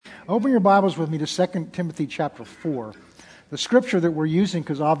Open your Bibles with me to 2 Timothy chapter 4. The scripture that we're using,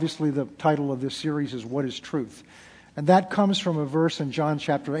 because obviously the title of this series is What is Truth? And that comes from a verse in John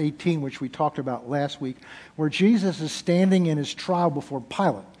chapter 18, which we talked about last week, where Jesus is standing in his trial before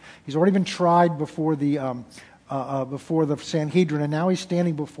Pilate. He's already been tried before the Sanhedrin, and now he's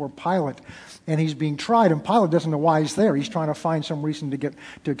standing before Pilate, and he's being tried, and Pilate doesn't know why he's there. He's trying to find some reason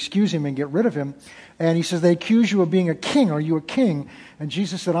to excuse him and get rid of him. And he says, they accuse you of being a king. Are you a king? And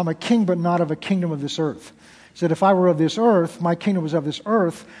Jesus said, I'm a king, but not of a kingdom of this earth. He said, if I were of this earth, my kingdom was of this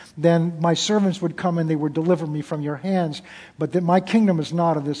earth, then my servants would come and they would deliver me from your hands. But that my kingdom is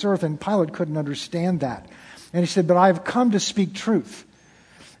not of this earth. And Pilate couldn't understand that. And he said, but I have come to speak truth.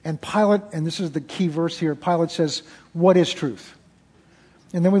 And Pilate, and this is the key verse here, Pilate says, what is truth?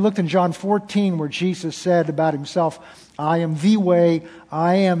 And then we looked in John 14 where Jesus said about himself, I am the way,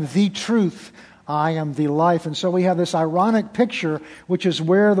 I am the truth, I am the life. And so we have this ironic picture, which is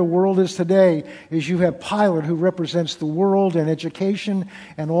where the world is today, is you have Pilate who represents the world and education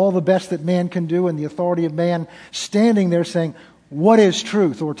and all the best that man can do and the authority of man, standing there saying, what is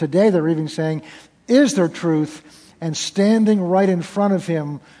truth? Or today they're even saying, is there truth? And standing right in front of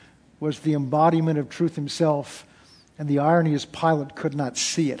him was the embodiment of truth himself. And the irony is Pilate could not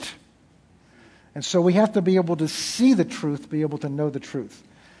see it. And so we have to be able to see the truth, be able to know the truth.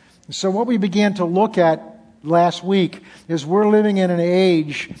 And so what we began to look at last week is we're living in an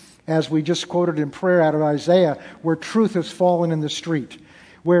age, as we just quoted in prayer out of Isaiah, where truth has fallen in the street,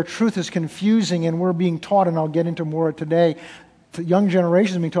 where truth is confusing, and we're being taught, and I'll get into more today, the young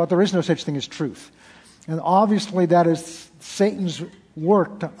generation is being taught there is no such thing as truth. And obviously that is Satan's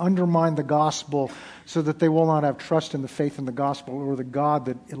work to undermine the gospel so that they will not have trust in the faith in the gospel or the God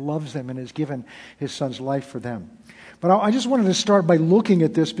that loves them and has given his son's life for them. But I just wanted to start by looking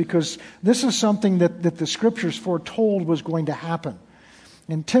at this because this is something that the scriptures foretold was going to happen.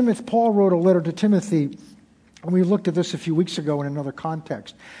 And Paul wrote a letter to Timothy, and we looked at this a few weeks ago in another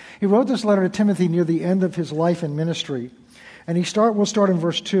context. He wrote this letter to Timothy near the end of his life and ministry. And we'll start in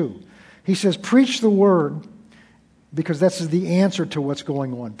verse 2. He says, preach the word, because that's the answer to what's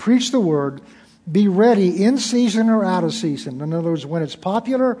going on. Preach the word, be ready in season or out of season. In other words, when it's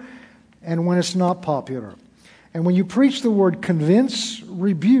popular and when it's not popular. And when you preach the word, convince,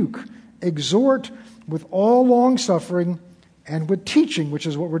 rebuke, exhort with all long-suffering and with teaching, which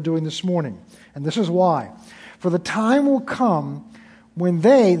is what we're doing this morning. And this is why. For the time will come when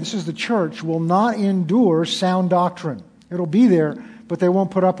they, this is the church, will not endure sound doctrine. It'll be there, but they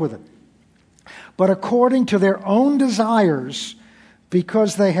won't put up with it. But according to their own desires,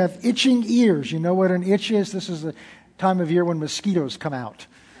 because they have itching ears. You know what an itch is? This is the time of year when mosquitoes come out.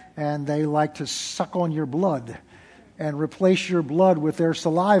 And they like to suck on your blood and replace your blood with their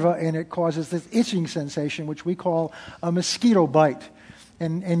saliva. And it causes this itching sensation, which we call a mosquito bite.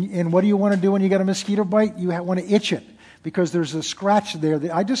 And what do you want to do when you get a mosquito bite? You want to itch it. Because there's a scratch there.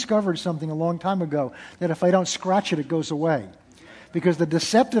 I discovered something a long time ago, that if I don't scratch it, it goes away. Because the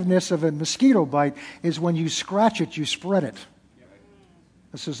deceptiveness of a mosquito bite is when you scratch it, you spread it.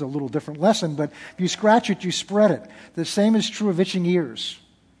 This is a little different lesson, but if you scratch it, you spread it. The same is true of itching ears.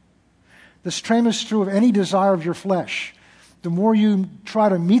 The same is true of any desire of your flesh. The more you try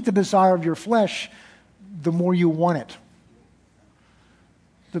to meet the desire of your flesh, the more you want it.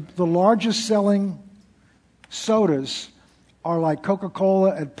 The largest selling sodas are like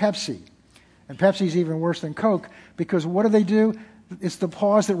Coca-Cola and Pepsi. And Pepsi's even worse than Coke, because what do? It's the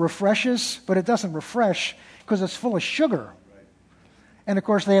pause that refreshes, but it doesn't refresh because it's full of sugar. And of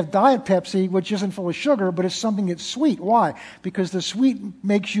course they have Diet Pepsi, which isn't full of sugar, but it's something that's sweet. Why? Because the sweet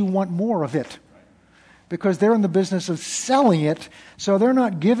makes you want more of it. Because they're in the business of selling it, so they're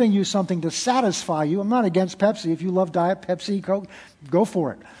not giving you something to satisfy you. I'm not against Pepsi. If you love Diet Pepsi, Coke, go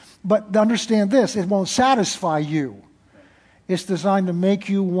for it. But understand this, it won't satisfy you. It's designed to make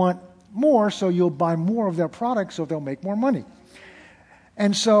you want more, so you'll buy more of their products so they'll make more money.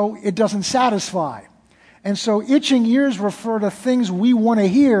 And so it doesn't satisfy. And so itching ears refer to things we want to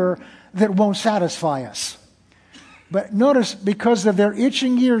hear that won't satisfy us. But notice, because of their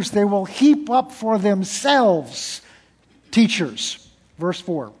itching ears, they will heap up for themselves teachers. Verse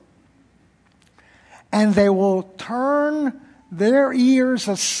 4. And they will turn their ears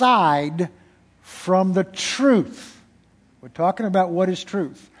aside from the truth. We're talking about what is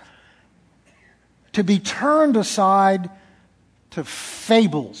truth. To be turned aside to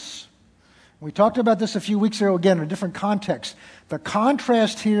fables. We talked about this a few weeks ago, again, in a different context. The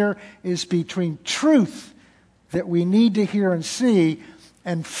contrast here is between truth that we need to hear and see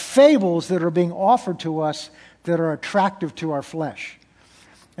and fables that are being offered to us that are attractive to our flesh.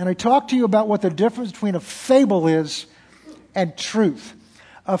 And I talked to you about what the difference between a fable is and truth.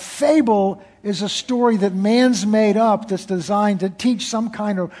 A fable is a story that man's made up that's designed to teach some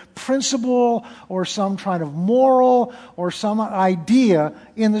kind of principle or some kind of moral or some idea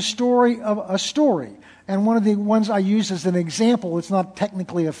in the story of a story. And one of the ones I use as an example, it's not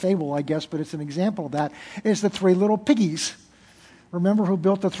technically a fable, I guess, but it's an example of that, is the three little piggies. Remember who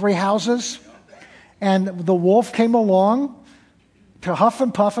built the three houses? And the wolf came along to huff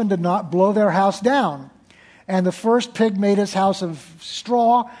and puff and did not blow their house down. And the first pig made his house of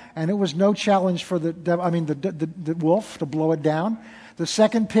straw, and it was no challenge for the wolf to blow it down. The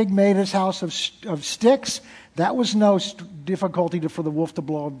second pig made his house of sticks. That was no difficulty for the wolf to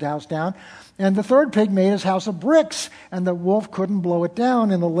blow the house down. And the third pig made his house of bricks, and the wolf couldn't blow it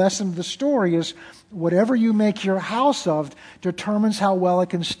down. And the lesson of the story is whatever you make your house of determines how well it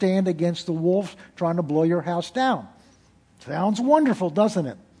can stand against the wolf trying to blow your house down. Sounds wonderful, doesn't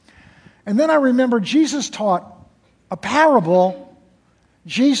it? And then I remember Jesus taught a parable.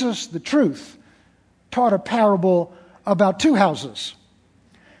 Jesus, the truth, taught a parable about two houses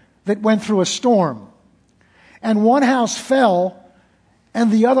that went through a storm. And one house fell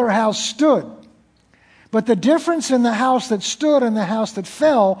and the other house stood. But the difference in the house that stood and the house that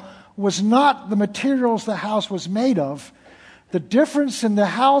fell was not the materials the house was made of. The difference in the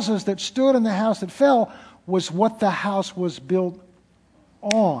houses that stood and the house that fell was what the house was built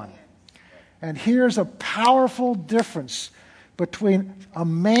on. And here's a powerful difference between a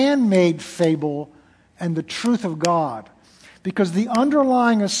man-made fable and the truth of God. Because the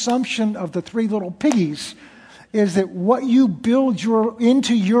underlying assumption of the three little piggies is that what you build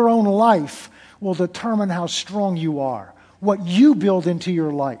into your own life will determine how strong you are. What you build into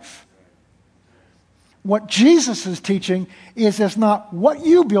your life. What Jesus is teaching is it's not what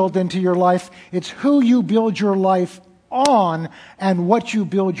you build into your life, it's who you build your life on and what you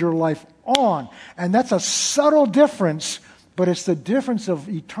build your life on. And that's a subtle difference, but it's the difference of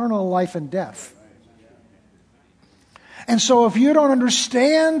eternal life and death. And so if you don't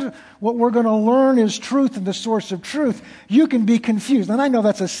understand what we're going to learn is truth and the source of truth, you can be confused. And I know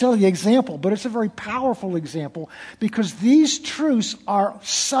that's a silly example, but it's a very powerful example because these truths are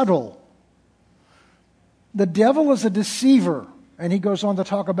subtle. The devil is a deceiver, and he goes on to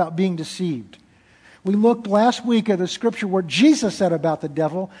talk about being deceived. We looked last week at the scripture where Jesus said about the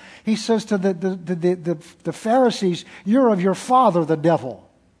devil. He says to the Pharisees, "You're of your father, the devil."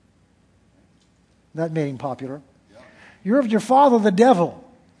 That made him popular. You're of your father, the devil.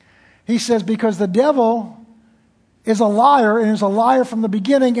 He says, because the devil is a liar and is a liar from the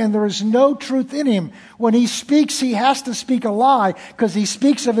beginning, and there is no truth in him. When he speaks, he has to speak a lie because he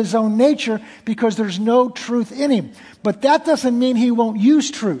speaks of his own nature because there's no truth in him. But that doesn't mean he won't use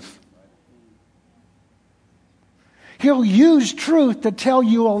truth. He'll use truth to tell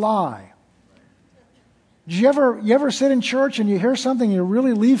you a lie. Do you ever sit in church and you hear something and you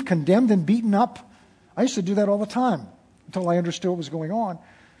really leave condemned and beaten up? I used to do that all the time until I understood what was going on.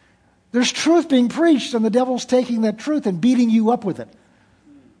 There's truth being preached and the devil's taking that truth and beating you up with it.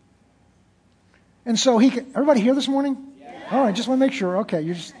 And so everybody here this morning? Yeah. All right, just want to make sure. Okay,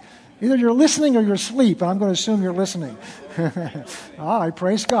 either you're listening or you're asleep, and I'm going to assume you're listening. All right,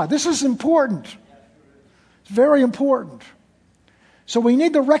 praise God. This is important. It's very important. So we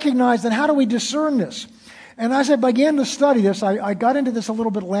need to recognize that how do we discern this? And as I began to study this, I got into this a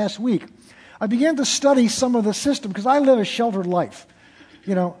little bit last week. I began to study some of the system because I live a sheltered life.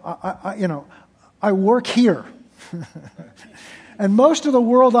 I work here. And most of the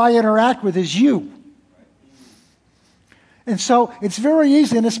world I interact with is you. And so it's very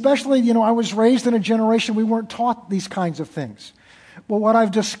easy, and especially, I was raised in a generation we weren't taught these kinds of things. Well, what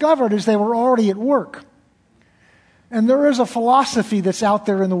I've discovered is they were already at work. And there is a philosophy that's out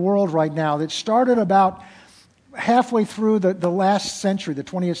there in the world right now that started about halfway through the last century, the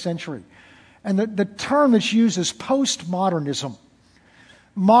 20th century. And the term that's used is postmodernism.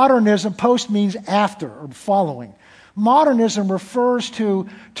 Modernism, post means after or following. Modernism refers to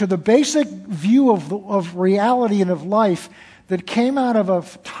the basic view of reality and of life that came out of a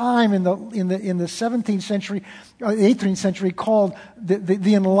time in the 17th century, 18th century called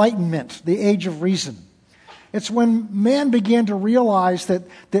the Enlightenment, the Age of Reason. It's when man began to realize that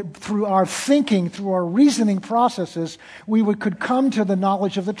through our thinking, through our reasoning processes, we could come to the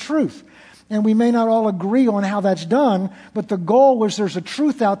knowledge of the truth. And we may not all agree on how that's done, but the goal was there's a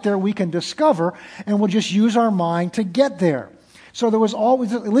truth out there we can discover, and we'll just use our mind to get there. So there was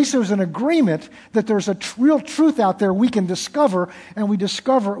always, at least there was an agreement that there's a real truth out there we can discover, and we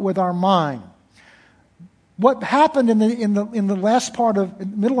discover it with our mind. What happened in the last part of,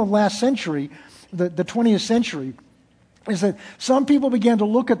 middle of last century, the 20th century, is that some people began to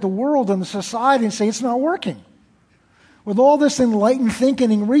look at the world and the society and say, it's not working. With all this enlightened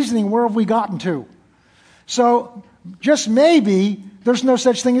thinking and reasoning, where have we gotten to? So, just maybe, there's no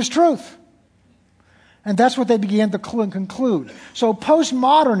such thing as truth. And that's what they began to conclude. So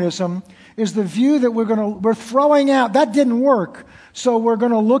postmodernism is the view that we're throwing out. That didn't work, so we're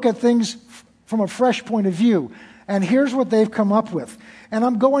going to look at things from a fresh point of view. And here's what they've come up with. And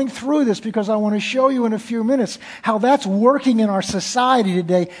I'm going through this because I want to show you in a few minutes how that's working in our society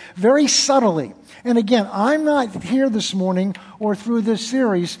today very subtly. And again, I'm not here this morning or through this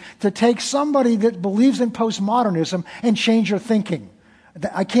series to take somebody that believes in postmodernism and change your thinking.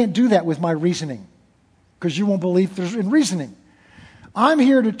 I can't do that with my reasoning because you won't believe in reasoning. I'm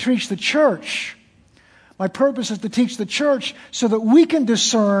here to teach the church. My purpose is to teach the church so that we can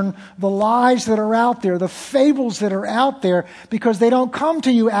discern the lies that are out there, the fables that are out there, because they don't come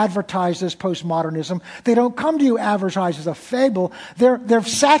to you advertised as postmodernism. They don't come to you advertised as a fable. They've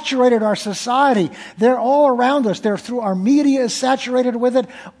saturated our society. They're all around us. They're through our media is saturated with it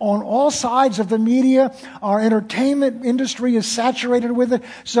on all sides of the media. Our entertainment industry is saturated with it.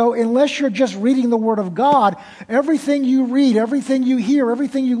 So unless you're just reading the Word of God, everything you read, everything you hear,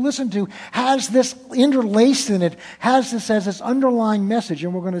 everything you listen to has this interlaced in it, has this underlying message,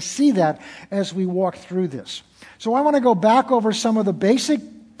 and we're going to see that as we walk through this. So I want to go back over some of the basic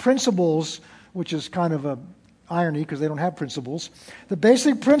principles, which is kind of an irony because they don't have principles, the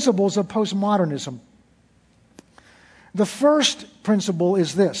basic principles of postmodernism. The first principle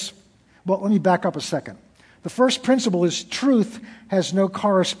is this. Well, let me back up a second. The first principle is truth has no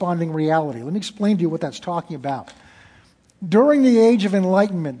corresponding reality. Let me explain to you what that's talking about. During the age of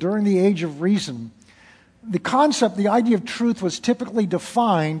enlightenment, during the age of reason, the concept, the idea of truth was typically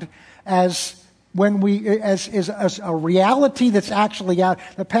defined as as a reality that's actually out.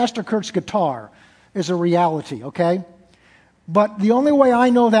 The Pastor Kurt's guitar is a reality, okay? But the only way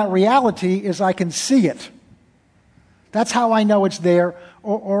I know that reality is I can see it. That's how I know it's there,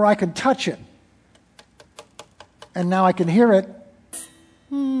 or I can touch it. And now I can hear it.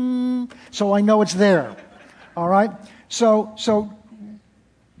 So I know it's there. All right? So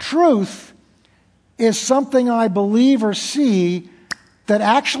truth is something I believe or see that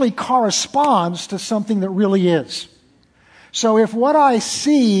actually corresponds to something that really is. So if what I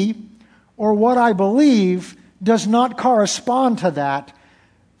see or what I believe does not correspond to that,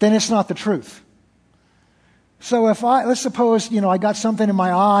 then it's not the truth. So let's suppose, I got something in my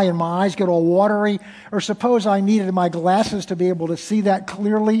eye and my eyes get all watery, or suppose I needed my glasses to be able to see that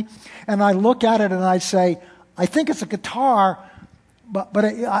clearly, and I look at it and I say, I think it's a guitar, but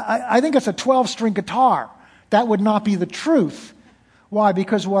I think it's a 12-string guitar. That would not be the truth. Why?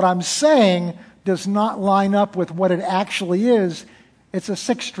 Because what I'm saying does not line up with what it actually is. It's a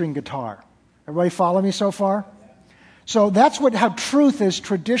 6-string guitar. Everybody follow me so far? So that's how truth has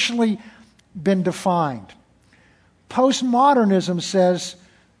traditionally been defined. Postmodernism says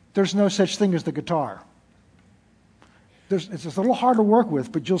there's no such thing as the guitar. It's a little hard to work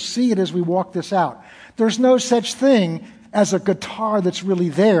with, but you'll see it as we walk this out. There's no such thing as a guitar that's really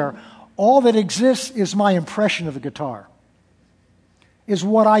there. All that exists is my impression of the guitar, is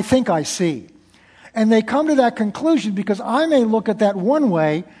what I think I see. And they come to that conclusion because I may look at that one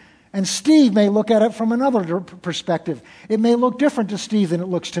way, and Steve may look at it from another perspective. It may look different to Steve than it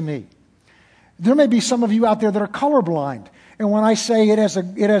looks to me. There may be some of you out there that are colorblind, and when I say it has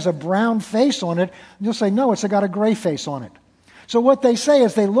a brown face on it, you'll say, no, it's got a gray face on it. So what they say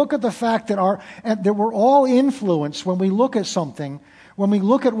is they look at the fact that we're all influenced when we look at something, when we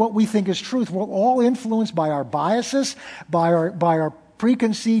look at what we think is truth. We're all influenced by our biases, by our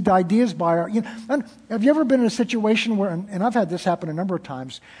preconceived ideas, and have you ever been in a situation where, and I've had this happen a number of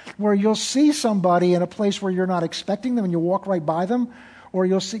times, where you'll see somebody in a place where you're not expecting them and you walk right by them, or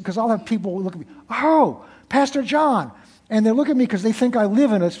you'll see, because I'll have people look at me, oh, Pastor John, and they look at me because they think I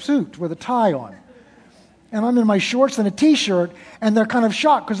live in a suit with a tie on. And I'm in my shorts and a T-shirt, and they're kind of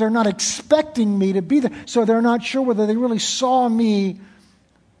shocked because they're not expecting me to be there. So they're not sure whether they really saw me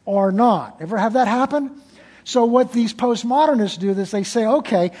or not. Ever have that happen? So what these postmodernists do is they say,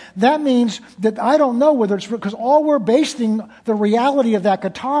 okay, that means that I don't know whether it's real, because all we're basing the reality of that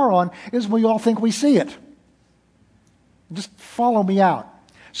guitar on is we all think we see it. Just follow me out.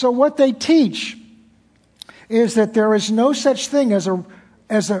 So what they teach is that there is no such thing as a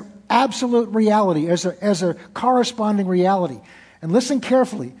absolute reality, as a corresponding reality. And listen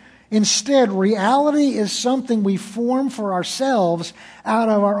carefully. Instead, reality is something we form for ourselves out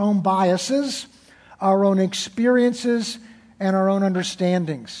of our own biases, our own experiences, and our own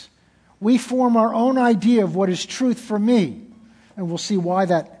understandings. We form our own idea of what is truth for me. And we'll see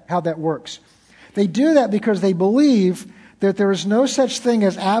how that works. They do that because they believe that there is no such thing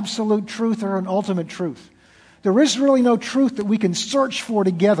as absolute truth or an ultimate truth. There is really no truth that we can search for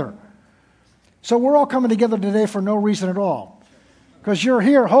together. So we're all coming together today for no reason at all. Because you're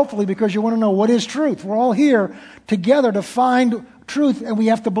here, hopefully, because you want to know what is truth. We're all here together to find truth, and we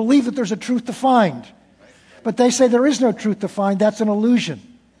have to believe that there's a truth to find. But they say there is no truth to find. That's an illusion.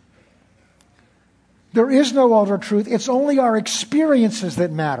 There is no ultimate truth. It's only our experiences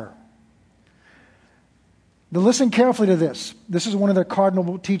that matter. Now listen carefully to this. This is one of their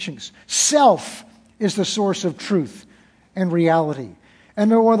cardinal teachings. Self is the source of truth and reality.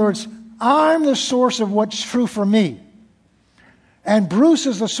 In other words, I'm the source of what's true for me. And Bruce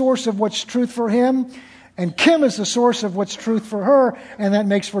is the source of what's truth for him. And Kim is the source of what's truth for her. And that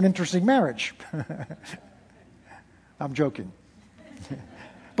makes for an interesting marriage. I'm joking.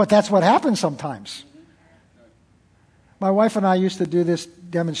 But that's what happens sometimes. My wife and I used to do this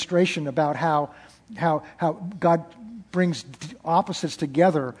demonstration about how God brings opposites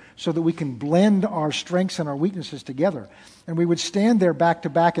together so that we can blend our strengths and our weaknesses together. And we would stand there back to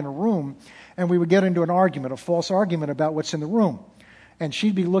back in a room, and we would get into an argument, a false argument about what's in the room. And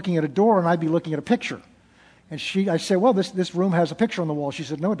she'd be looking at a door, and I'd be looking at a picture. And I said, well, this room has a picture on the wall. She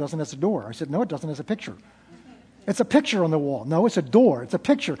said, no, it doesn't. It's a door. I said, no, it doesn't. It's a picture. It's a picture on the wall. No, it's a door. It's a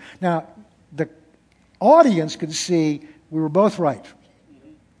picture. Now, the audience could see we were both right.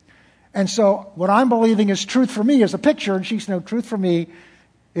 And so what I'm believing is truth for me is a picture, and she's no, truth for me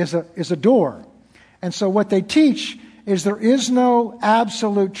is a door. And so what they teach is there is no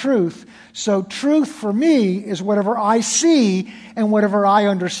absolute truth. So truth for me is whatever I see and whatever I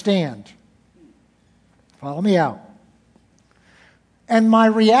understand. Follow me out. And my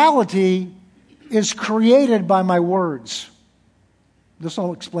reality is created by my words. This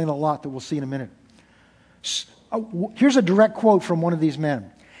will explain a lot that we'll see in a minute. Here's a direct quote from one of these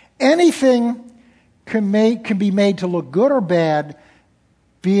men. Anything can be made to look good or bad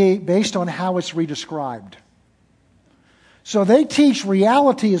based on how it's redescribed. So they teach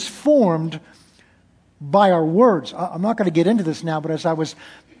reality is formed by our words. I'm not going to get into this now, but as I was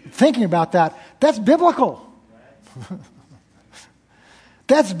thinking about that, that's biblical.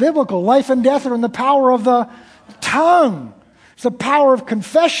 That's biblical. Life and death are in the power of the tongue. It's the power of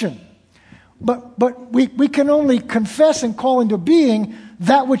confession. But we can only confess and call into being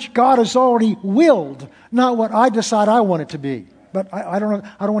that which God has already willed, not what I decide I want it to be. But I don't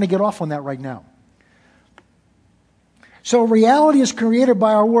want to get off on that right now. So reality is created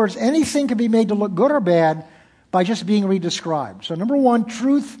by our words. Anything can be made to look good or bad by just being redescribed. So number one,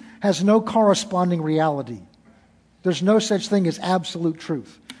 truth has no corresponding reality. There's no such thing as absolute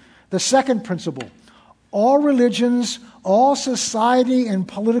truth. The second principle, all religions, all society and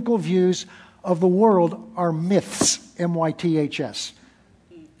political views of the world are myths, M-Y-T-H-S.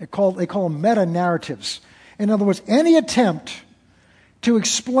 They call them meta-narratives. In other words, any attempt to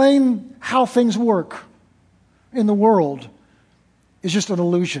explain how things work in the world is just an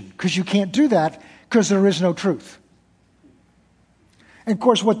illusion, because you can't do that because there is no truth. And of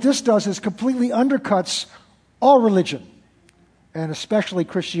course, what this does is completely undercuts all religion, and especially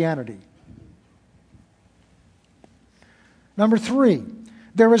Christianity. Number three,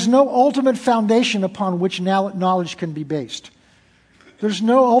 there is no ultimate foundation upon which knowledge can be based. There's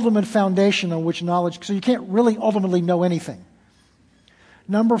no ultimate foundation on which knowledge, so you can't really ultimately know anything.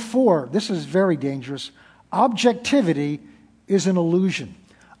 Number four, this is very dangerous. Objectivity is an illusion.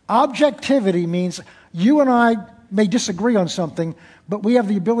 Objectivity means you and I may disagree on something, but we have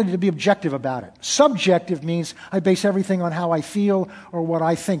the ability to be objective about it. Subjective means I base everything on how I feel or what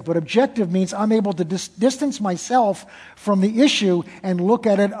I think. But objective means I'm able to distance myself from the issue and look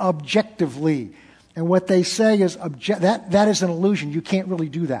at it objectively. And what they say is that is an illusion. You can't really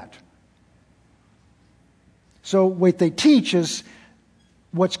do that. So what they teach is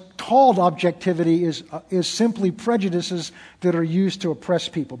what's called objectivity is simply prejudices that are used to oppress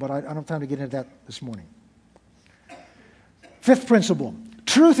people. But I don't have time to get into that this morning. Fifth principle,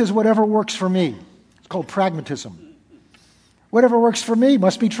 truth is whatever works for me. It's called pragmatism. Whatever works for me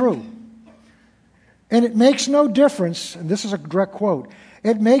must be true. And it makes no difference, and this is a direct quote,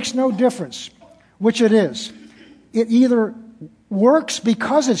 it makes no difference which it is. It either works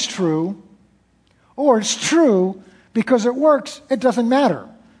because it's true, or it's true because it works. It doesn't matter.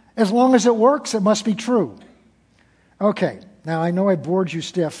 As long as it works, it must be true. Okay, now I know I bored you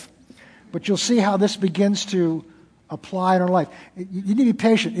stiff, but you'll see how this begins to apply in our life. You need to be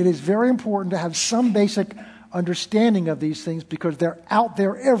patient. It is very important to have some basic understanding of these things because they're out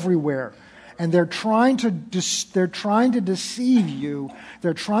there everywhere. And they're trying to deceive you.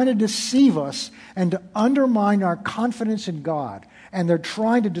 They're trying to deceive us and to undermine our confidence in God. And they're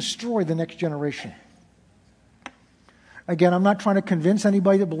trying to destroy the next generation. Again, I'm not trying to convince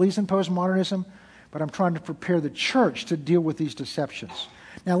anybody that believes in postmodernism, but I'm trying to prepare the church to deal with these deceptions.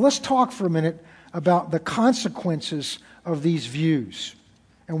 Now let's talk for a minute about the consequences of these views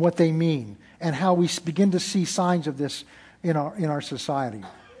and what they mean and how we begin to see signs of this in our society.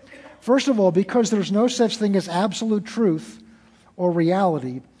 First of all, because there's no such thing as absolute truth or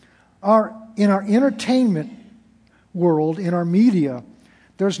reality, in our entertainment world, in our media,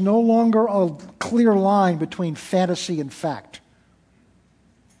 there's no longer a clear line between fantasy and fact.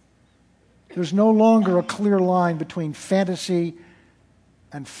 There's no longer a clear line between fantasy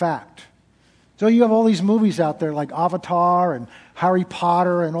and fact. So you have all these movies out there like Avatar and Harry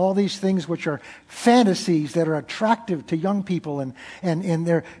Potter and all these things which are fantasies that are attractive to young people and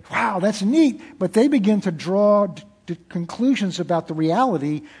they're, wow, that's neat. But they begin to draw conclusions about the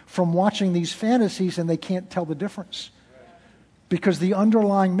reality from watching these fantasies, and they can't tell the difference. Because the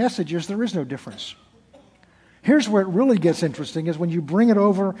underlying message is there is no difference. Here's where it really gets interesting is when you bring it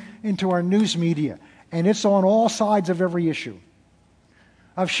over into our news media, and it's on all sides of every issue.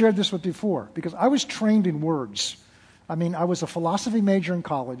 I've shared this with before, because I was trained in words. I mean, I was a philosophy major in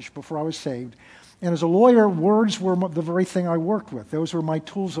college before I was saved, and as a lawyer, words were the very thing I worked with. Those were my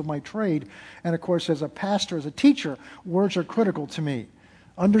tools of my trade, and of course, as a pastor, as a teacher, words are critical to me.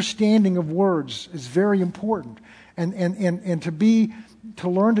 Understanding of words is very important, and to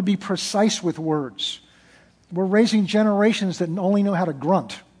learn to be precise with words. We're raising generations that only know how to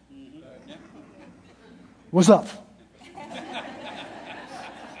grunt. What's up?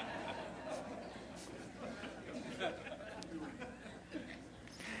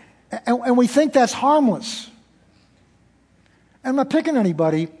 And we think that's harmless. I'm not picking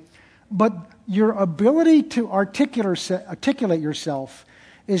anybody, but your ability to articulate yourself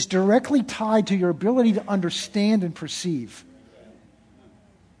is directly tied to your ability to understand and perceive.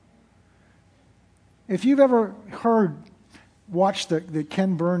 If you've ever watched the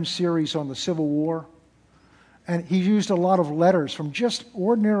Ken Burns series on the Civil War, and he used a lot of letters from just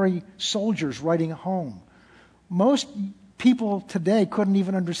ordinary soldiers writing home. Most people today couldn't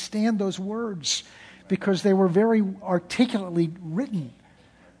even understand those words because they were very articulately written.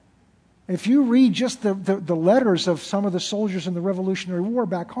 If you read just the letters of some of the soldiers in the Revolutionary War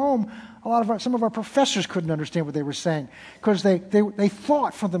back home, some of our professors couldn't understand what they were saying because they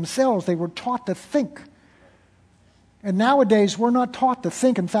thought for themselves. They were taught to think. And nowadays, we're not taught to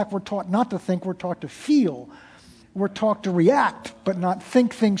think. In fact, we're taught not to think. We're taught to feel. We're taught to react, but not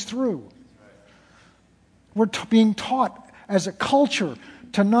think things through. We're being taught as a culture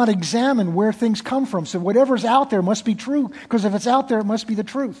to not examine where things come from. So whatever's out there must be true, because if it's out there, it must be the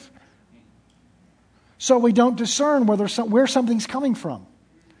truth. So we don't discern where something's coming from.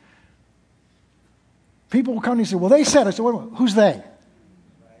 People will come and say, well, they said it. So who's they?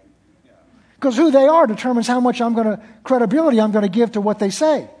 Because who they are determines how much credibility I'm going to give to what they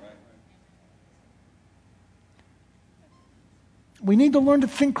say. We need to learn to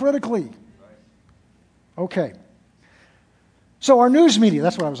think critically. Okay. So our news media,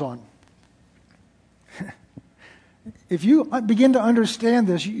 that's what I was on. If you begin to understand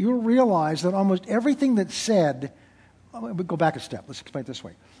this, you'll realize that almost everything that's said, we'll go back a step. Let's explain it this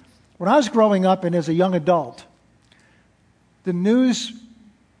way. When I was growing up and as a young adult, the news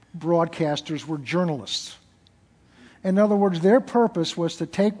broadcasters were journalists. In other words, their purpose was to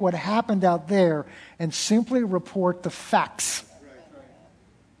take what happened out there and simply report the facts.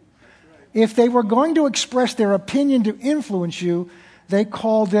 If they were going to express their opinion to influence you, they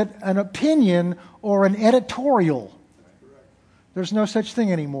called it an opinion or an editorial. There's no such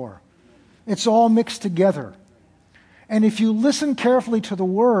thing anymore. It's all mixed together. And if you listen carefully to the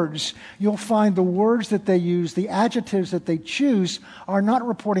words, you'll find the words that they use, the adjectives that they choose, are not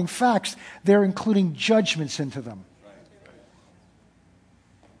reporting facts. They're including judgments into them.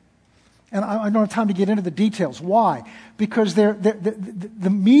 And I don't have time to get into the details. Why? Because the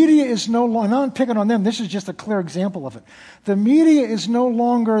media is no longer, and I'm not picking on them, this is just a clear example of it. The media is no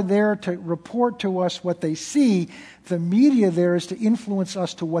longer there to report to us what they see. The media there is to influence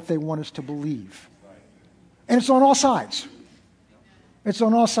us to what they want us to believe. And it's on all sides. It's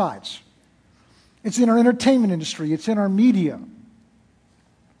on all sides. It's in our entertainment industry. It's in our media.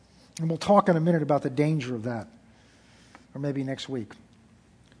 And we'll talk in a minute about the danger of that. Or maybe next week.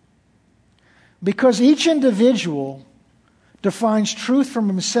 Because each individual defines truth from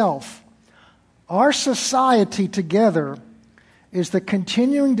himself, our society together is the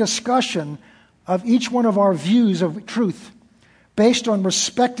continuing discussion of each one of our views of truth based on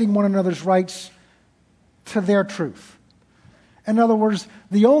respecting one another's rights to their truth. In other words,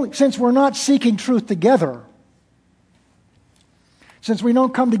 since we're not seeking truth together, since we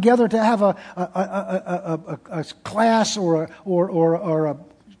don't come together to have a class or a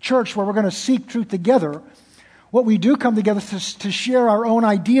church where we're going to seek truth together. What we do come together to share our own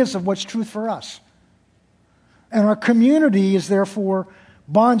ideas of what's truth for us. And our community is therefore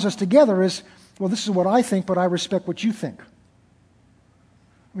bonds us together as, well, this is what I think, but I respect what you think.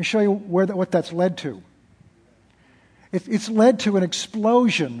 Let me show you what that's led to. It's led to an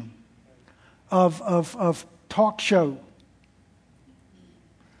explosion of talk show,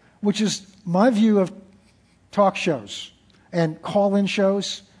 which is my view of talk shows and call-in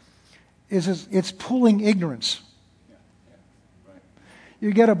shows, is it's pooling ignorance.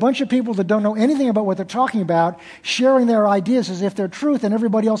 You get a bunch of people that don't know anything about what they're talking about, sharing their ideas as if they're truth, and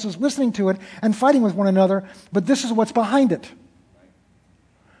everybody else is listening to it and fighting with one another, but this is what's behind it.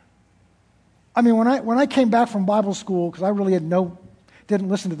 I mean, when I came back from Bible school, because I really didn't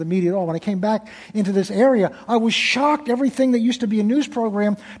listen to the media at all. When I came back into this area, I was shocked. Everything that used to be a news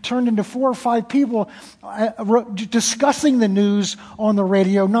program turned into 4 or 5 people discussing the news on the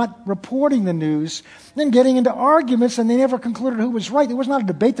radio, not reporting the news, then getting into arguments, and they never concluded who was right. It was not a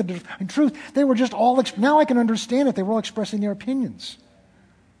debate that in truth. They were just all, now I can understand it. They were all expressing their opinions.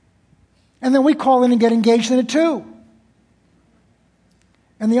 And then we call in and get engaged in it too.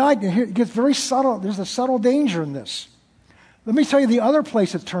 And the idea here it gets very subtle. There's a subtle danger in this. Let me tell you the other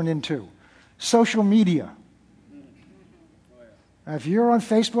place it's turned into. Social media. Now, if you're on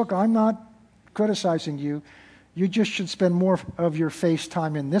Facebook, I'm not criticizing you. You just should spend more of your face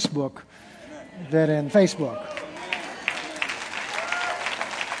time in this book than in Facebook.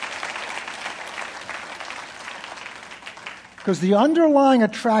 Because the underlying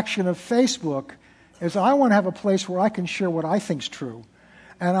attraction of Facebook is I want to have a place where I can share what I think's true.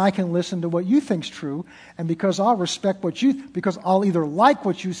 And I can listen to what you think's true, and because I'll respect because I'll either like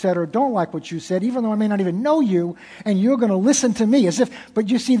what you said or don't like what you said, even though I may not even know you, and you're going to listen to me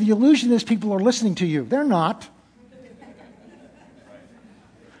but you see, the illusion is people are listening to you. They're not.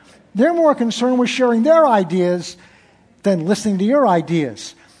 They're more concerned with sharing their ideas than listening to your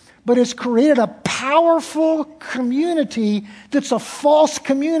ideas. But it's created a powerful community that's a false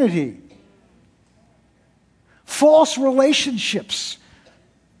community. False relationships.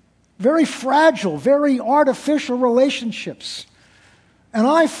 Very fragile, very artificial relationships. And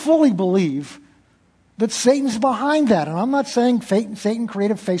I fully believe that Satan's behind that. And I'm not saying Satan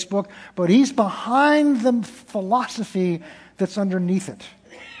created Facebook, but he's behind the philosophy that's underneath it.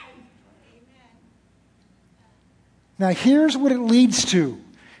 Now, here's what it leads to.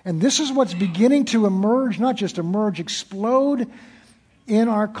 And this is what's beginning to emerge, not just emerge, explode in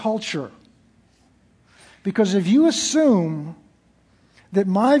our culture. Because if you assume that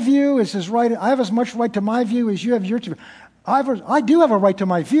my view is as right, I have as much right to my view as you have yours. I do have a right to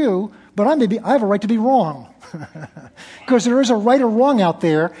my view, but I have a right to be wrong. Because there is a right or wrong out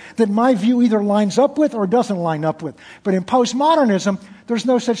there that my view either lines up with or doesn't line up with. But in postmodernism, there's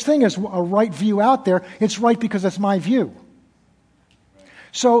no such thing as a right view out there. It's right because it's my view.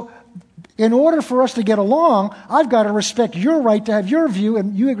 So in order for us to get along, I've got to respect your right to have your view,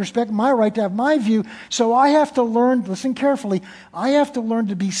 and you respect my right to have my view. So I have to learn, listen carefully, I have to learn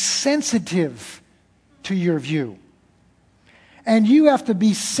to be sensitive to your view. And you have to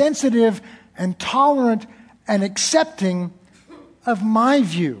be sensitive and tolerant and accepting of my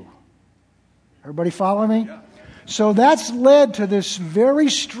view. Everybody follow me? Yeah. So that's led to this very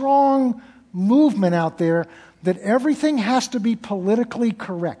strong movement out there that everything has to be politically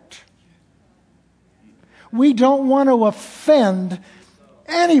correct. We don't want to offend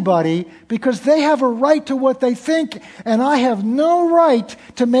anybody because they have a right to what they think, and I have no right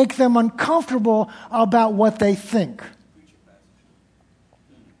to make them uncomfortable about what they think.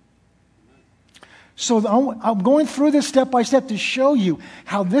 So I'm going through this step by step to show you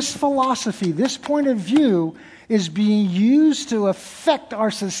how this philosophy, this point of view, is being used to affect our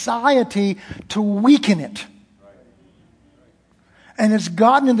society to weaken it. And it's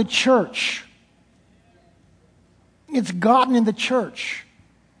gotten in the church. It's gotten in the church.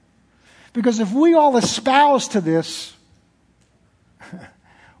 Because if we all espouse to this,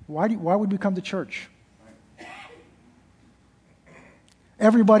 why would we come to church?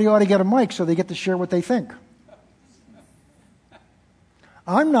 Everybody ought to get a mic so they get to share what they think.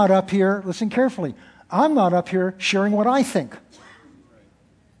 I'm not up here, listen carefully, I'm not up here sharing what I think.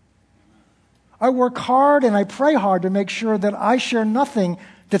 I work hard and I pray hard to make sure that I share nothing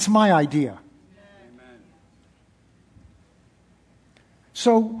that's my idea.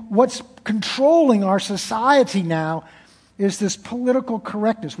 So what's controlling our society now is this political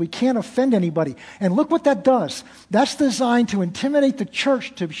correctness. We can't offend anybody. And look what that does. That's designed to intimidate the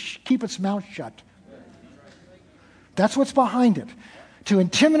church to keep its mouth shut. That's what's behind it. To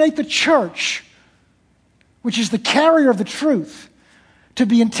intimidate the church, which is the carrier of the truth, to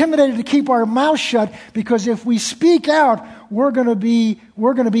be intimidated to keep our mouth shut, because if we speak out, we're going to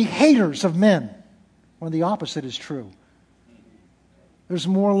be haters of men, when the opposite is true. There's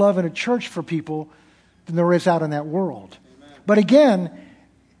more love in a church for people than there is out in that world. Amen. But again,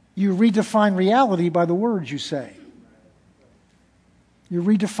 you redefine reality by the words you say. You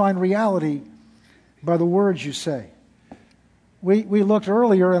redefine reality by the words you say. We looked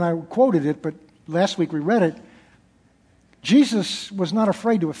earlier, and I quoted it, but last week we read it. Jesus was not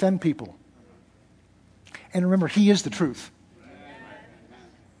afraid to offend people. And remember, He is the truth.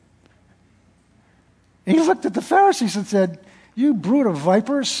 And He looked at the Pharisees and said, "You brood of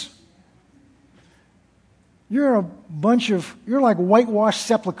vipers. You're like whitewashed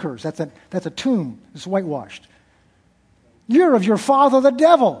sepulchres." That's a tomb. It's whitewashed. You're of your father the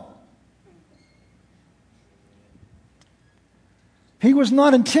devil. He was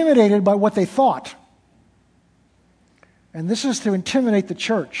not intimidated by what they thought. And this is to intimidate the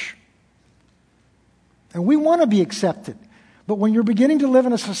church. And we want to be accepted. But when you're beginning to live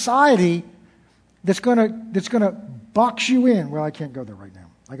in a society that's going to box you in, well, I can't go there right now.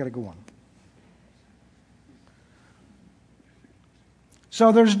 I got to go on.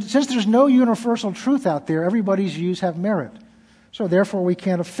 So since there's no universal truth out there, everybody's views have merit. So therefore, we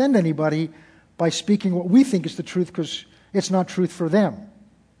can't offend anybody by speaking what we think is the truth, because it's not truth for them.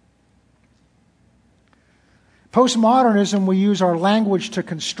 Postmodernism, we use our language to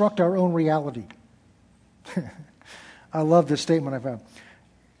construct our own reality. I love this statement I found.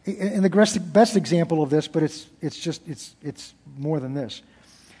 And the best example of this, but it's more than this,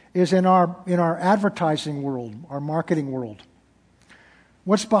 is in our advertising world, our marketing world.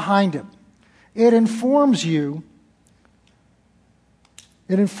 What's behind it? It informs you.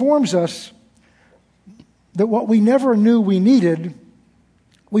 It informs us that what we never knew we needed,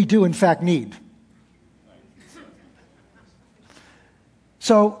 we do in fact need.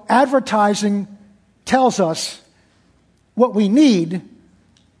 So advertising tells us what we need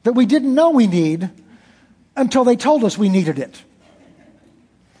that we didn't know we need until they told us we needed it.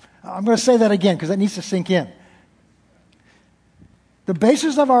 I'm going to say that again because that needs to sink in. The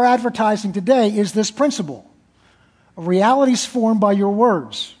basis of our advertising today is this principle. Reality is formed by your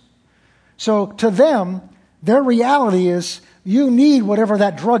words. So to them, their reality is you need whatever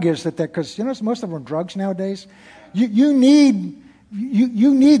that drug is because most of them are drugs nowadays. You need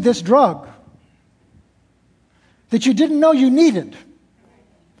this drug that you didn't know you needed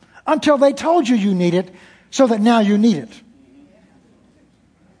until they told you you need it, so that now you need it.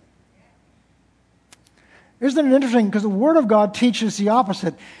 Isn't it interesting? Because the Word of God teaches the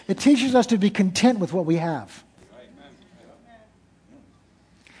opposite. It teaches us to be content with what we have.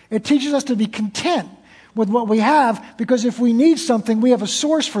 It teaches us to be content with what we have, because if we need something, we have a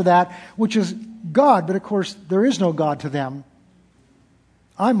source for that, which is God. But of course, there is no God to them.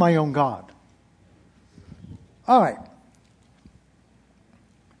 I'm my own God. All right.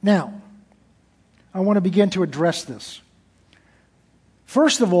 Now, I want to begin to address this.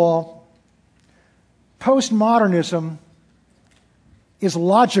 First of all, postmodernism is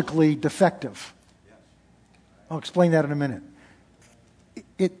logically defective. I'll explain that in a minute.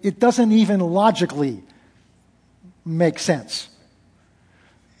 It doesn't even logically make sense.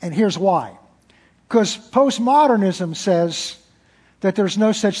 And here's why. Because postmodernism says that there's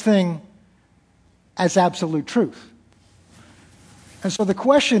no such thing as absolute truth. And so the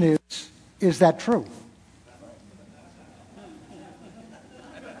question is that true?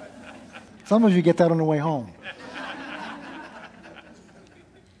 Some of you get that on the way home.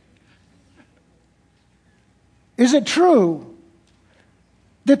 Is it true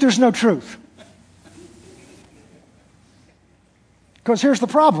that there's no truth? Because here's the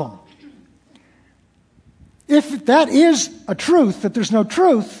problem. If that is a truth, that there's no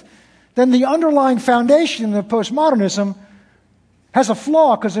truth, then the underlying foundation of postmodernism has a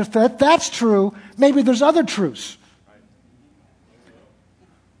flaw, because if that's true, maybe there's other truths.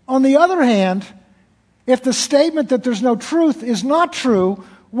 On the other hand, if the statement that there's no truth is not true,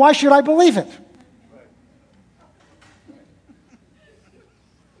 why should I believe it?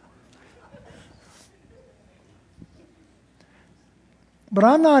 But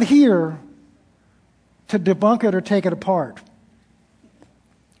I'm not here to debunk it or take it apart.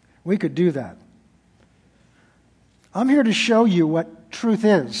 We could do that. I'm here to show you what truth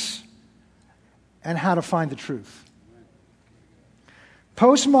is and how to find the truth.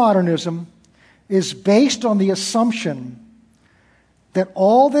 Postmodernism is based on the assumption that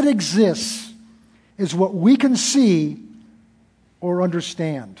all that exists is what we can see or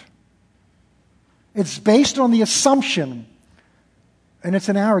understand. It's based on the assumption, and it's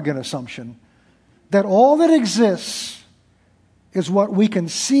an arrogant assumption, that all that exists is what we can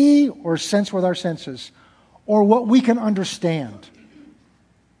see or sense with our senses, or what we can understand.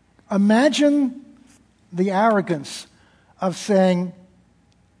 Imagine the arrogance of saying,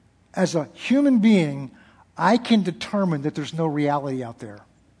 as a human being, I can determine that there's no reality out there.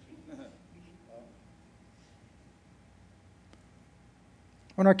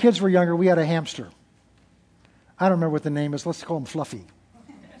 When our kids were younger, we had a hamster. I don't remember what the name is. Let's call him Fluffy.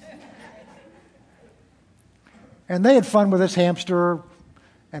 And they had fun with this hamster,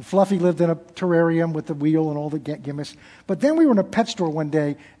 and Fluffy lived in a terrarium with the wheel and all the gimmicks. But then we were in a pet store one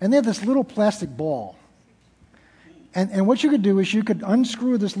day, and they had this little plastic ball. And what you could do is you could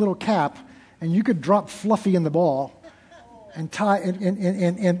unscrew this little cap, and you could drop Fluffy in the ball, and tie,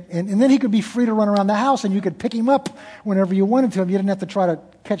 and then he could be free to run around the house, and you could pick him up whenever you wanted to. You didn't have to try to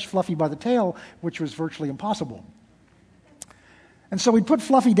catch Fluffy by the tail, which was virtually impossible. And so we'd put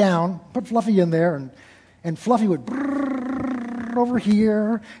Fluffy down, put Fluffy in there, and Fluffy would brrr over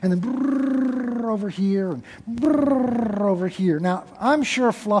here, and then brrr over here, and brrr over here. Now, I'm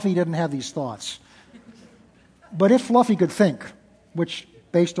sure Fluffy didn't have these thoughts. But if Fluffy could think, which,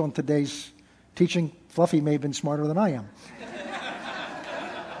 based on today's teaching, Fluffy may have been smarter than I am.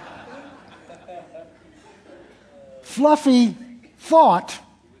 Fluffy thought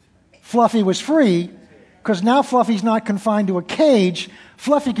Fluffy was free, because now Fluffy's not confined to a cage.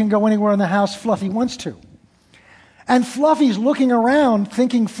 Fluffy can go anywhere in the house Fluffy wants to. And Fluffy's looking around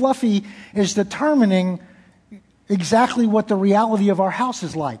thinking Fluffy is determining exactly what the reality of our house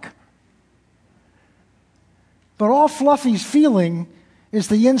is like. But all Fluffy's feeling is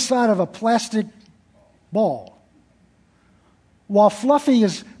the inside of a plastic ball. While Fluffy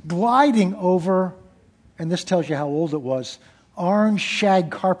is gliding over, and this tells you how old it was, orange shag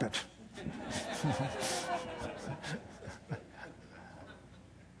carpet.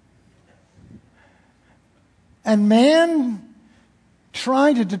 And man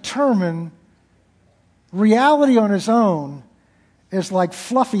trying to determine reality on his own is like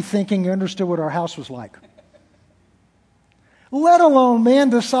Fluffy thinking he understood what our house was like. Let alone man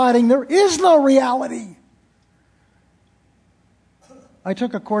deciding there is no reality. I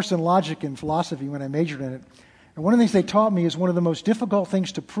took a course in logic and philosophy when I majored in it. And one of the things they taught me is one of the most difficult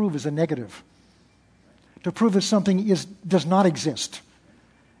things to prove is a negative. To prove that something does not exist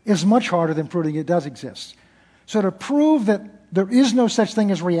is much harder than proving it does exist. So to prove that there is no such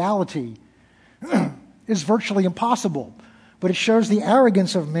thing as reality is virtually impossible. But it shows the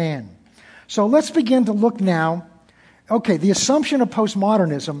arrogance of man. So let's begin to look now. Okay, the assumption of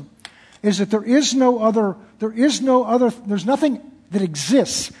postmodernism is that there's nothing that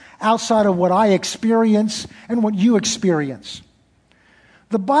exists outside of what I experience and what you experience.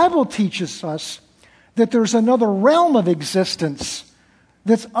 The Bible teaches us that there's another realm of existence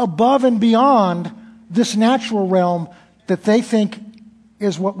that's above and beyond this natural realm that they think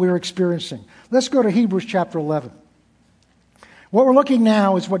is what we're experiencing. Let's go to Hebrews chapter 11. What we're looking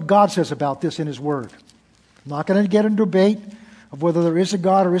now is what God says about this in His Word. I'm not going to get into debate of whether there is a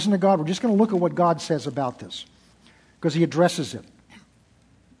God or isn't a God. We're just going to look at what God says about this because He addresses it.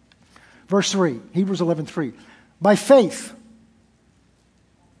 Verse 3, Hebrews 11:3. By faith,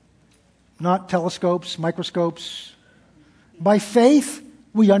 not telescopes, microscopes. By faith,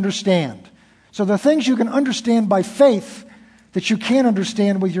 we understand. So the things you can understand by faith that you can't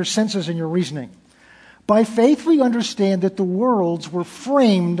understand with your senses and your reasoning. By faith, we understand that the worlds were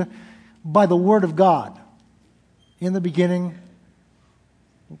framed by the Word of God. In the beginning,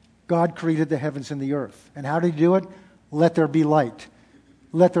 God created the heavens and the earth. And how did He do it? Let there be light.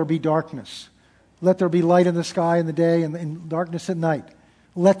 Let there be darkness. Let there be light in the sky in the day and darkness at night.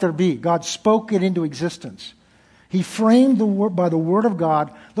 Let there be. God spoke it into existence. He framed the word by the Word of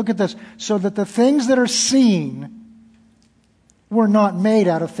God. Look at this. So that the things that are seen were not made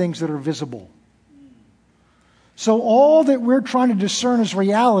out of things that are visible. So all that we're trying to discern as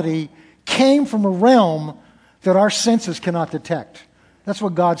reality came from a realm that our senses cannot detect. That's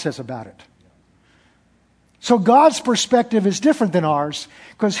what God says about it. So God's perspective is different than ours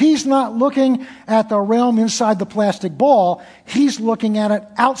because He's not looking at the realm inside the plastic ball. He's looking at it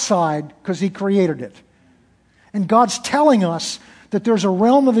outside because He created it. And God's telling us that there's a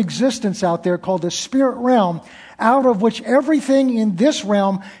realm of existence out there called the spirit realm, out of which everything in this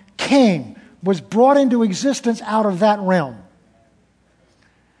realm was brought into existence out of that realm.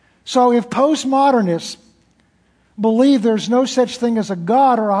 So if postmodernists believe there's no such thing as a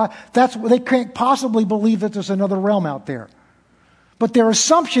God, they can't possibly believe that there's another realm out there. But their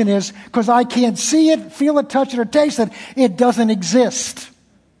assumption is, because I can't see it, feel it, touch it, or taste it, it doesn't exist.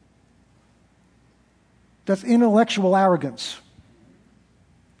 That's intellectual arrogance.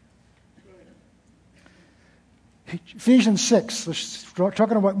 Ephesians 6. Let's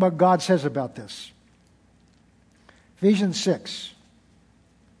talking about what God says about this. Ephesians 6.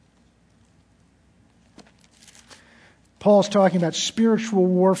 Paul's talking about spiritual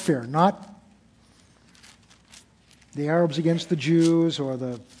warfare, not the Arabs against the Jews or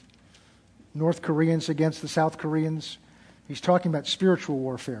the North Koreans against the South Koreans. He's talking about spiritual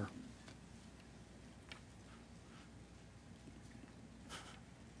warfare.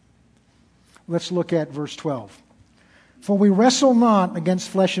 Let's look at verse 12. For we wrestle not against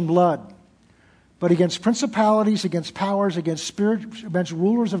flesh and blood, but against principalities, against powers, against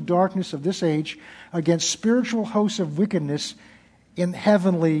rulers of darkness of this age, against spiritual hosts of wickedness in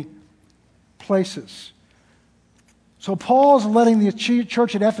heavenly places. So Paul's letting the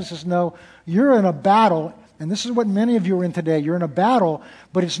church at Ephesus know, you're in a battle, and this is what many of you are in today. You're in a battle,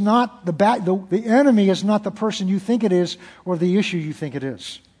 but it's not the enemy is not the person you think it is or the issue you think it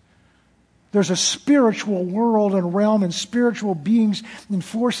is. There's a spiritual world and realm and spiritual beings and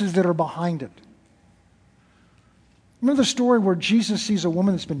forces that are behind it. Remember the story where Jesus sees a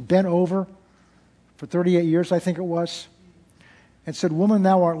woman that's been bent over for 38 years, I think it was, and said, "Woman,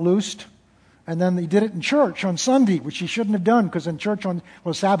 thou art loosed." And then he did it in church on Sunday, which he shouldn't have done, because in church on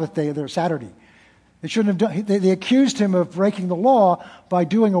Sabbath day, or Saturday, they shouldn't have done. They accused him of breaking the law by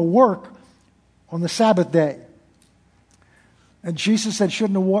doing a work on the Sabbath day. And Jesus said,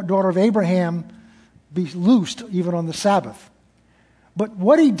 "Shouldn't a daughter of Abraham be loosed even on the Sabbath?" But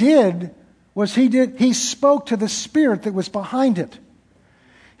what he did was he spoke to the spirit that was behind it.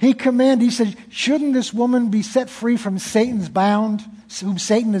 He said, "Shouldn't this woman be set free from Satan's bound, whom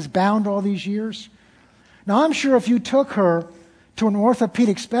Satan has bound all these years?" Now, I'm sure if you took her to an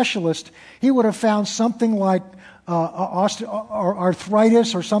orthopedic specialist, he would have found something like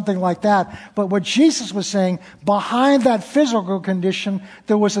arthritis or something like that. But what Jesus was saying, behind that physical condition,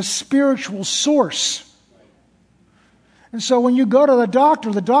 there was a spiritual source. And so when you go to the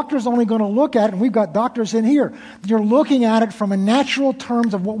doctor's only going to look at it, and we've got doctors in here, you're looking at it from a natural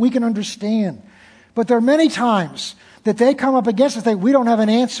terms of what we can understand. But there are many times that they come up against us and say, we don't have an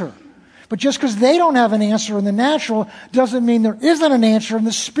answer. But just because they don't have an answer in the natural doesn't mean there isn't an answer in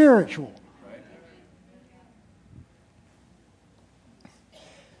the spiritual.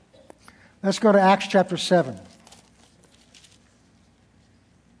 Let's go to Acts chapter 7.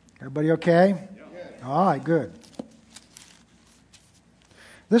 Everybody okay? All right, good.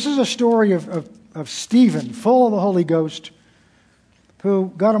 This is a story of Stephen, full of the Holy Ghost,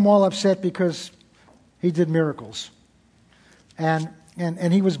 who got them all upset because he did miracles. And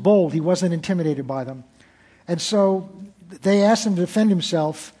he was bold. He wasn't intimidated by them. And so they asked him to defend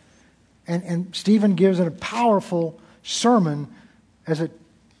himself. And Stephen gives a powerful sermon as a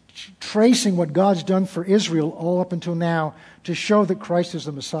tracing what God's done for Israel all up until now to show that Christ is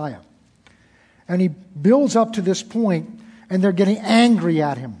the Messiah. And he builds up to this point, and they're getting angry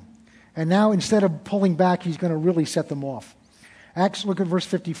at him. And now instead of pulling back, he's going to really set them off. Look at verse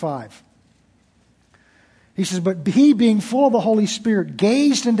 55. He says, "But he, being full of the Holy Spirit,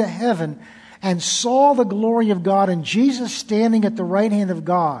 gazed into heaven and saw the glory of God and Jesus standing at the right hand of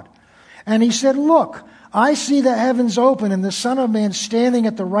God. And he said, Look, I see the heavens open and the Son of Man standing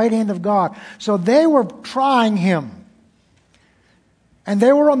at the right hand of God." So they were trying him. And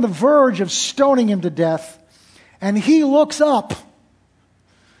they were on the verge of stoning him to death. And he looks up.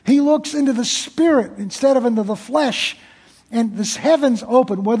 He looks into the Spirit instead of into the flesh. And the heavens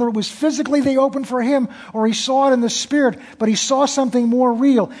opened, whether it was physically they opened for him or he saw it in the Spirit, but he saw something more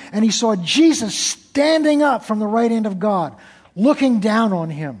real. And he saw Jesus standing up from the right hand of God, looking down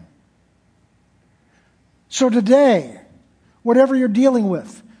on him. So today, whatever you're dealing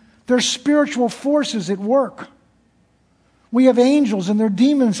with, there's spiritual forces at work. We have angels and there are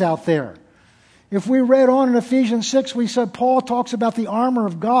demons out there. If we read on in Ephesians 6, we said Paul talks about the armor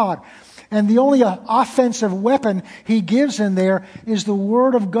of God. And the only offensive weapon he gives in there is the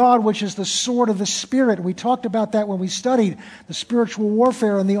Word of God, which is the sword of the Spirit. We talked about that when we studied the spiritual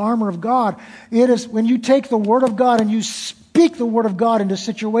warfare and the armor of God. It is when you take the Word of God and you speak the Word of God into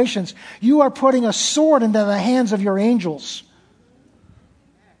situations, you are putting a sword into the hands of your angels.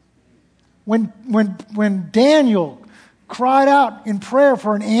 When Daniel cried out in prayer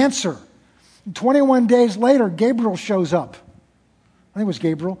for an answer, 21 days later, Gabriel shows up. I think it was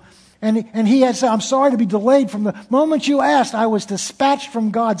Gabriel. And he had said, "I'm sorry to be delayed. From the moment you asked, I was dispatched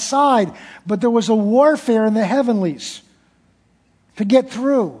from God's side." But there was a warfare in the heavenlies to get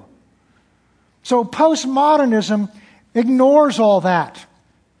through. So postmodernism ignores all that.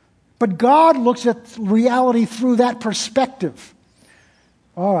 But God looks at reality through that perspective.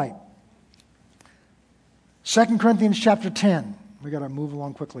 All right. 2 Corinthians chapter 10. We got to move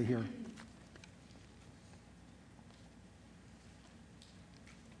along quickly here.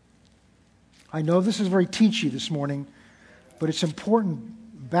 I know this is very teachy this morning, but it's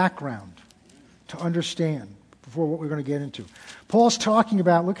important background to understand before what we're going to get into. Paul's talking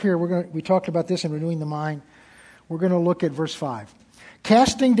about, look here, we talked about this in Renewing the Mind. We're going to look at verse 5.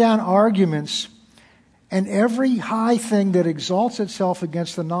 Casting down arguments and every high thing that exalts itself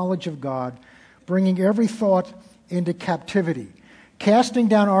against the knowledge of God, bringing every thought into captivity. Casting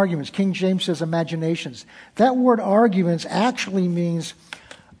down arguments. King James says imaginations. That word arguments actually means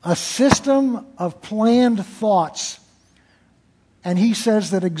a system of planned thoughts. And he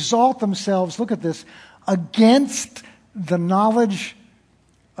says that exalt themselves, look at this, against the knowledge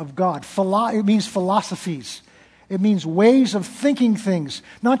of God. It means philosophies. It means ways of thinking things,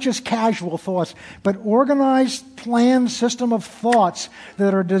 not just casual thoughts, but organized, planned system of thoughts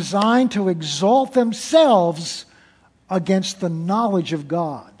that are designed to exalt themselves against the knowledge of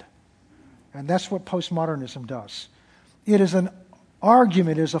God. And that's what postmodernism does. It is an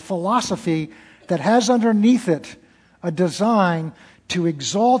argument, it is a philosophy that has underneath it a design to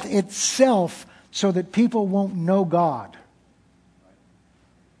exalt itself so that people won't know God.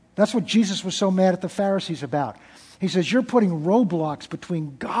 That's what Jesus was so mad at the Pharisees about. He says, you're putting roadblocks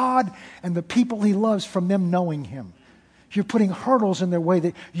between God and the people he loves from them knowing him. You're putting hurdles in their way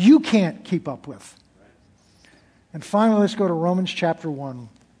that you can't keep up with. And finally, let's go to Romans chapter 1.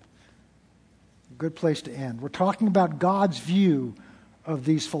 A good place to end. We're talking about God's view of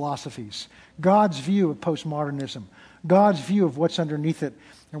these philosophies, God's view of postmodernism, God's view of what's underneath it.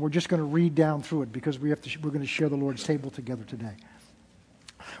 And we're just going to read down through it because we're going to share the Lord's table together today.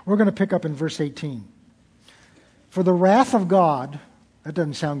 We're going to pick up in verse 18. For the wrath of God, that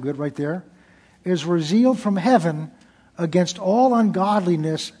doesn't sound good right there, is revealed from heaven against all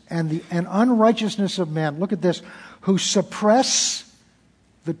ungodliness and unrighteousness of men. Look at this. Who suppress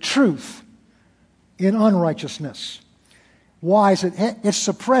the truth in unrighteousness. Why is it? It's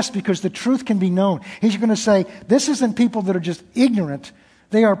suppressed because the truth can be known. He's going to say, this isn't people that are just ignorant.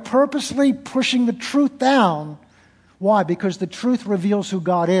 They are purposely pushing the truth down. Why? Because the truth reveals who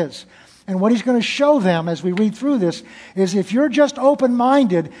God is. And what he's going to show them as we read through this is if you're just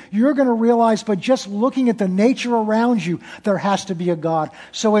open-minded, you're going to realize by just looking at the nature around you, there has to be a God.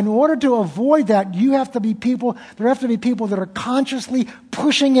 So in order to avoid that, there have to be people that are consciously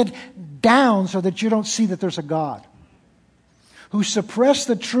pushing it down so that you don't see that there's a God. Who suppress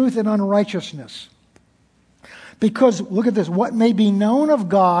the truth in unrighteousness. Because, look at this, what may be known of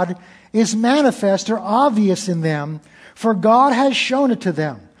God is manifest or obvious in them, for God has shown it to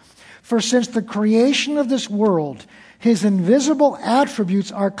them. For since the creation of this world, his invisible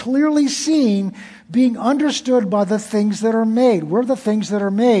attributes are clearly seen, being understood by the things that are made. We're the things that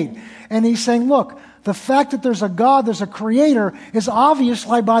are made. And he's saying, look, the fact that there's a God, there's a creator, is obvious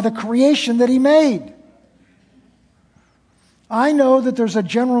by the creation that he made. I know that there's a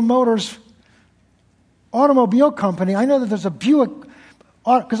General Motors automobile company. I know that there's a Buick,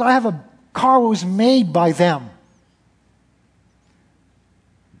 because I have a car that was made by them.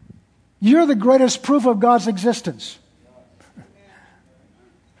 You're the greatest proof of God's existence.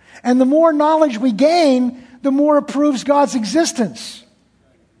 And the more knowledge we gain, the more it proves God's existence.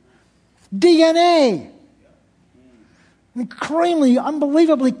 DNA. An extremely,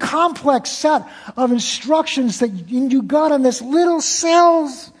 unbelievably complex set of instructions that you got on this little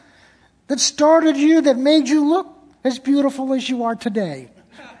cells that started you, that made you look as beautiful as you are today.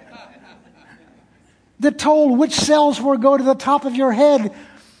 That told which cells were go to the top of your head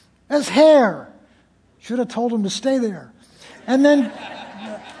as hair. Should have told him to stay there. And then,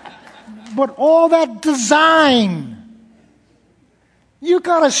 but all that design, you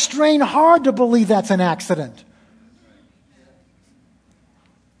got to strain hard to believe that's an accident.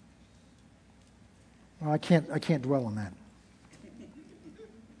 Well, I can't dwell on that.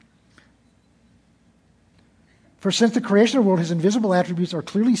 For since the creation of the world, his invisible attributes are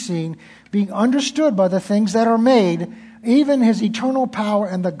clearly seen, being understood by the things that are made, even his eternal power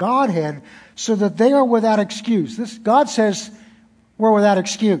and the Godhead, so that they are without excuse. God says we're without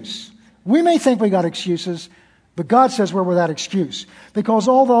excuse. We may think we got excuses, but God says we're without excuse. Because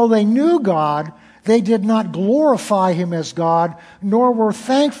although they knew God, they did not glorify him as God, nor were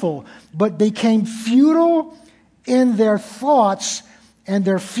thankful, but became futile in their thoughts, and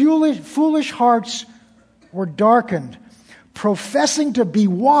their foolish hearts were darkened. Professing to be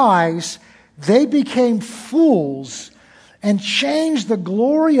wise, they became fools and changed the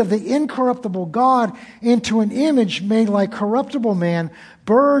glory of the incorruptible God into an image made like corruptible man,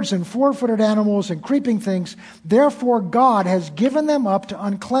 birds and four-footed animals and creeping things. Therefore God has given them up to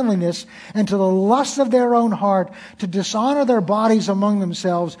uncleanliness and to the lust of their own heart, to dishonor their bodies among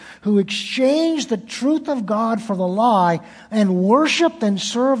themselves, who exchange the truth of God for the lie, and worship and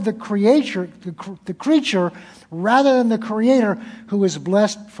serve the creature rather than the Creator, who is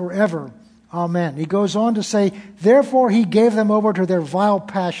blessed forever. Amen. He goes on to say, therefore he gave them over to their vile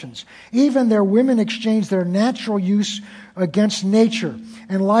passions. Even their women exchanged their natural use against nature.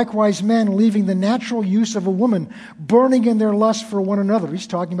 And likewise men, leaving the natural use of a woman, burning in their lust for one another. He's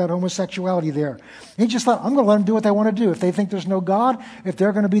talking about homosexuality there. He just thought, I'm going to let them do what they want to do. If they think there's no God, if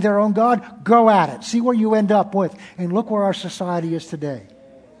they're going to be their own God, go at it. See where you end up with. And look where our society is today.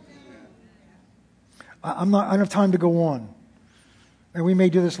 I don't have time to go on. And we may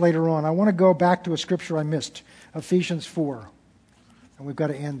do this later on. I want to go back to a scripture I missed, Ephesians 4. And we've got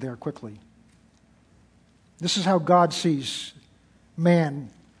to end there quickly. This is how God sees man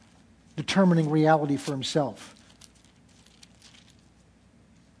determining reality for himself.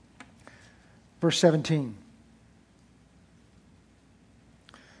 Verse 17.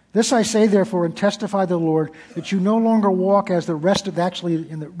 This I say, therefore, and testify to the Lord, that you no longer walk as the rest of, actually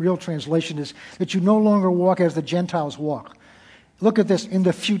in the real translation is, that you no longer walk as the Gentiles walk. Look at this, in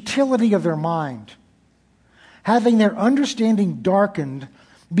the futility of their mind, having their understanding darkened,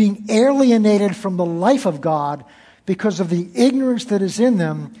 being alienated from the life of God because of the ignorance that is in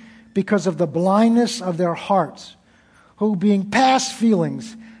them, because of the blindness of their hearts, who being past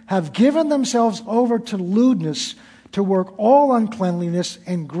feelings have given themselves over to lewdness, to work all uncleanliness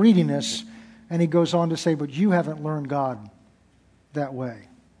and greediness. And he goes on to say, but you haven't learned God that way.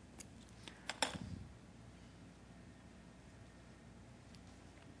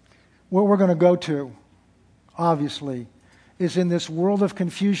 What we're going to go to, obviously, is in this world of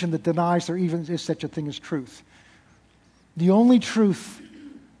confusion that denies there even is such a thing as truth. The only truth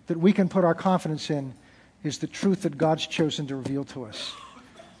that we can put our confidence in is the truth that God's chosen to reveal to us.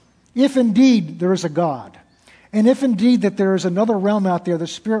 If indeed there is a God, and if indeed that there is another realm out there, the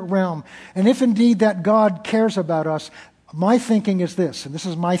spirit realm, and if indeed that God cares about us, my thinking is this, and this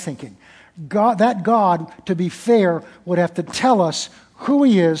is my thinking. That God, to be fair, would have to tell us who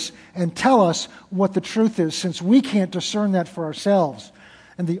He is and tell us what the truth is, since we can't discern that for ourselves.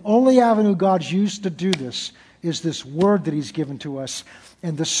 And the only avenue God's used to do this is this word that He's given to us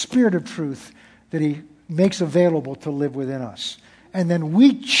and the Spirit of truth that He makes available to live within us. And then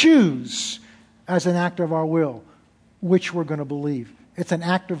we choose, as an act of our will, which we're going to believe. It's an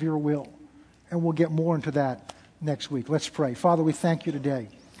act of your will. And we'll get more into that next week. Let's pray. Father, we thank you today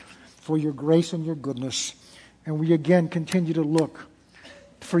for your grace and your goodness. And we again continue to look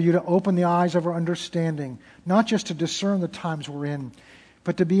for you to open the eyes of our understanding, not just to discern the times we're in,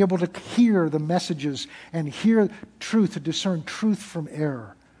 but to be able to hear the messages and hear truth, to discern truth from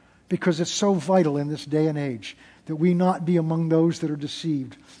error. Because it's so vital in this day and age that we not be among those that are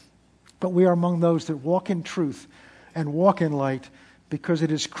deceived, but we are among those that walk in truth and walk in light, because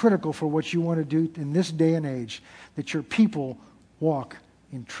it is critical for what you want to do in this day and age, that your people walk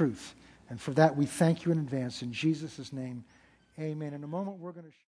in truth. And for that we thank you in advance. In Jesus' name, amen. In a moment we're going to